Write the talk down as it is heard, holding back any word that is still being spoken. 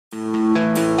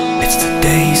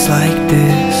days like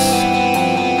this.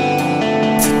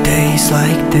 It's the days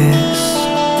like this.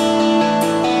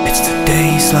 It's the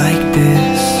days like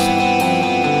this.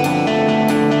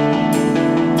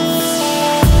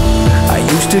 I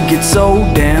used to get so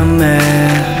damn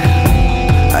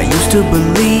mad. I used to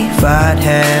believe I'd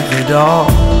have it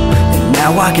all, and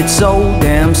now I get so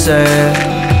damn sad.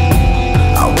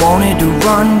 I wanted to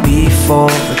run before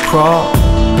the crawl,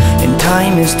 and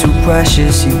time is too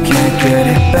precious, you can't get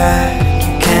it back.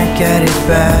 You can't get it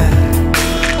back.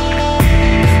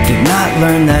 Did not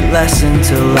learn that lesson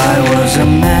till I was a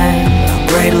man, a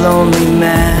great lonely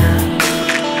man.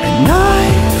 And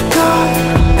I've got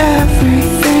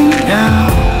everything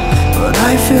now, but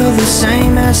I feel the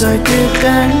same as I did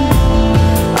then.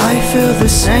 I feel the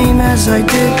same as I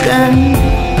did then.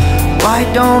 Why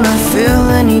don't I feel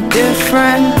any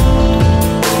different?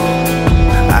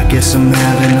 I guess I'm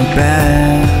having a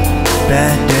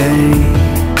bad day.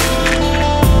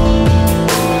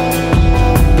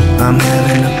 I'm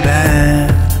having a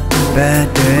bad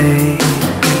day.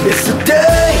 It's the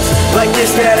days like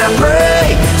this that I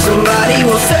pray somebody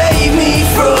will save me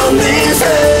from this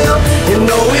hell. You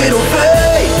know it'll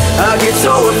fade. I get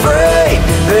so afraid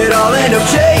that I'll end up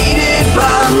jaded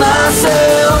by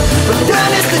myself. But then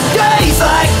it's the days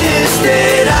like this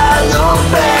that I look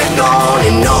back on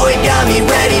and know it got me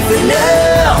ready for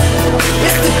now.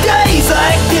 It's the days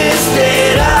like this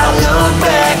that I look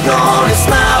back on and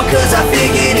smile, cause I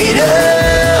figured it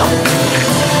out.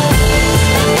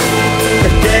 The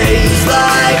days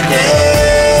like this.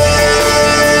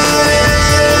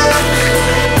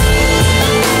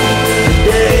 The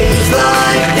days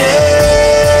like this.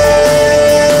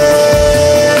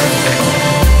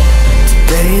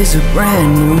 Today is a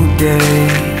brand new day,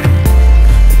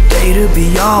 a day to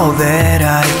be all that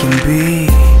I can be.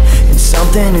 And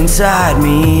something inside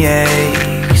me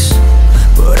aches,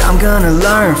 but I'm gonna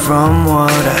learn from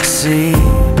what I see.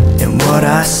 And what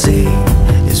I see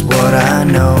is what I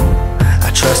know.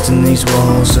 I trust in these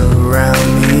walls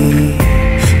around me,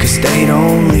 cause they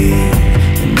don't leave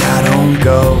and I don't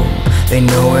go. They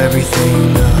know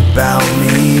everything about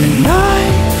me. And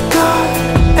I've got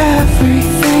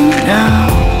everything now,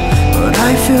 but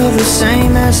I feel the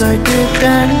same as I did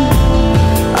then.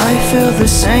 I feel the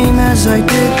same as I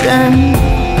did then.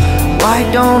 Why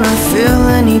don't I feel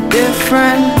any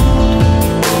different?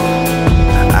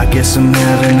 I guess I'm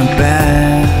having a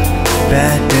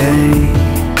bad day.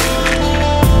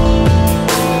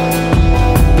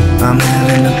 I'm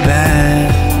having a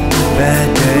bad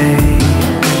day.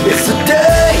 It's the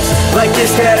days like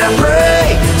this that I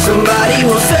pray somebody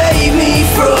will save me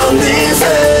from this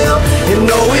hell. You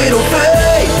know it'll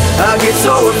fade. I get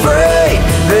so afraid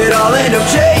that I'll end up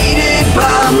jaded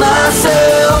by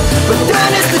myself. But then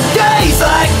it's the days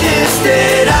like this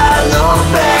that I look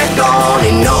back on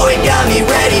and know it got me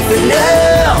ready for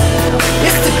now.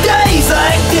 It's the days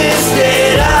like this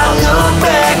that I look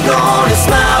back on and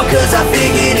smile, cause I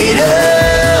figured it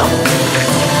out.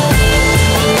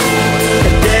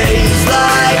 The days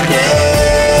like this.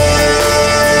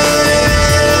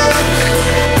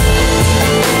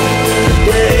 The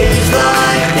days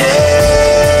like this.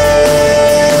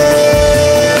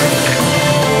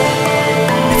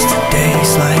 It's the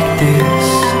days like this.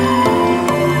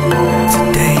 It's the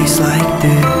days like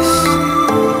this.